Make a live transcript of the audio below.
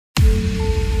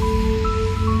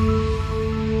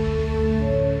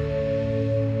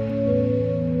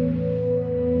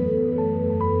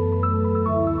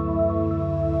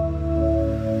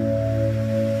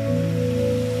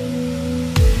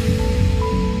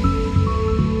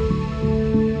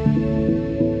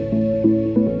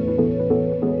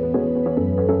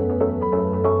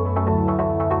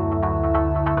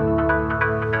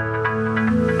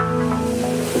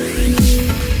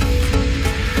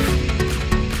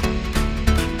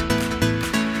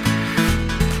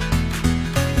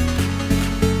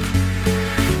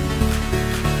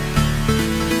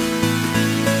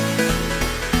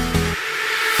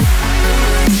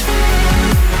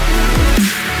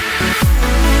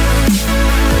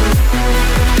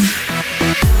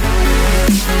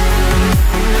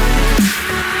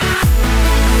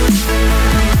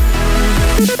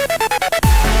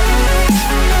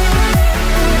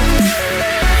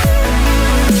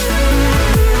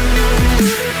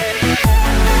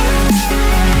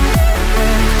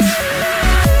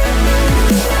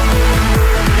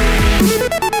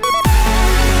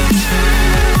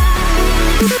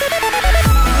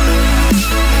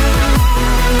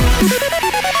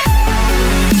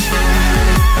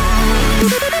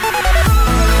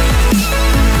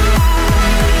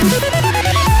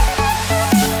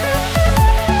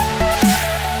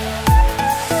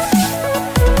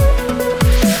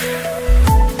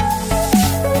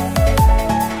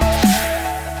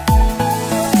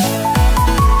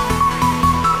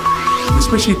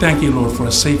especially thank you, Lord, for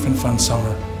a safe and fun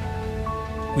summer.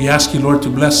 We ask you, Lord, to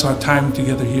bless our time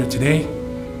together here today,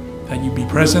 that you be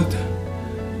present,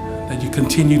 that you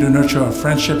continue to nurture our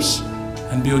friendships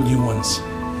and build new ones.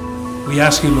 We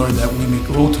ask you, Lord, that we may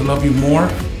grow to love you more,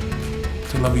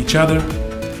 to love each other,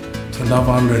 to love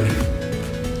our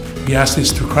learning. We ask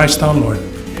this through Christ our Lord.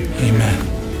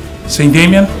 Amen. St.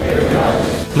 Damien,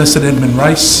 Blessed Edmund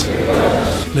Rice,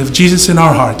 live Jesus in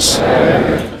our hearts.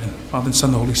 Amen. And Father and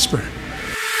Son, the Holy Spirit.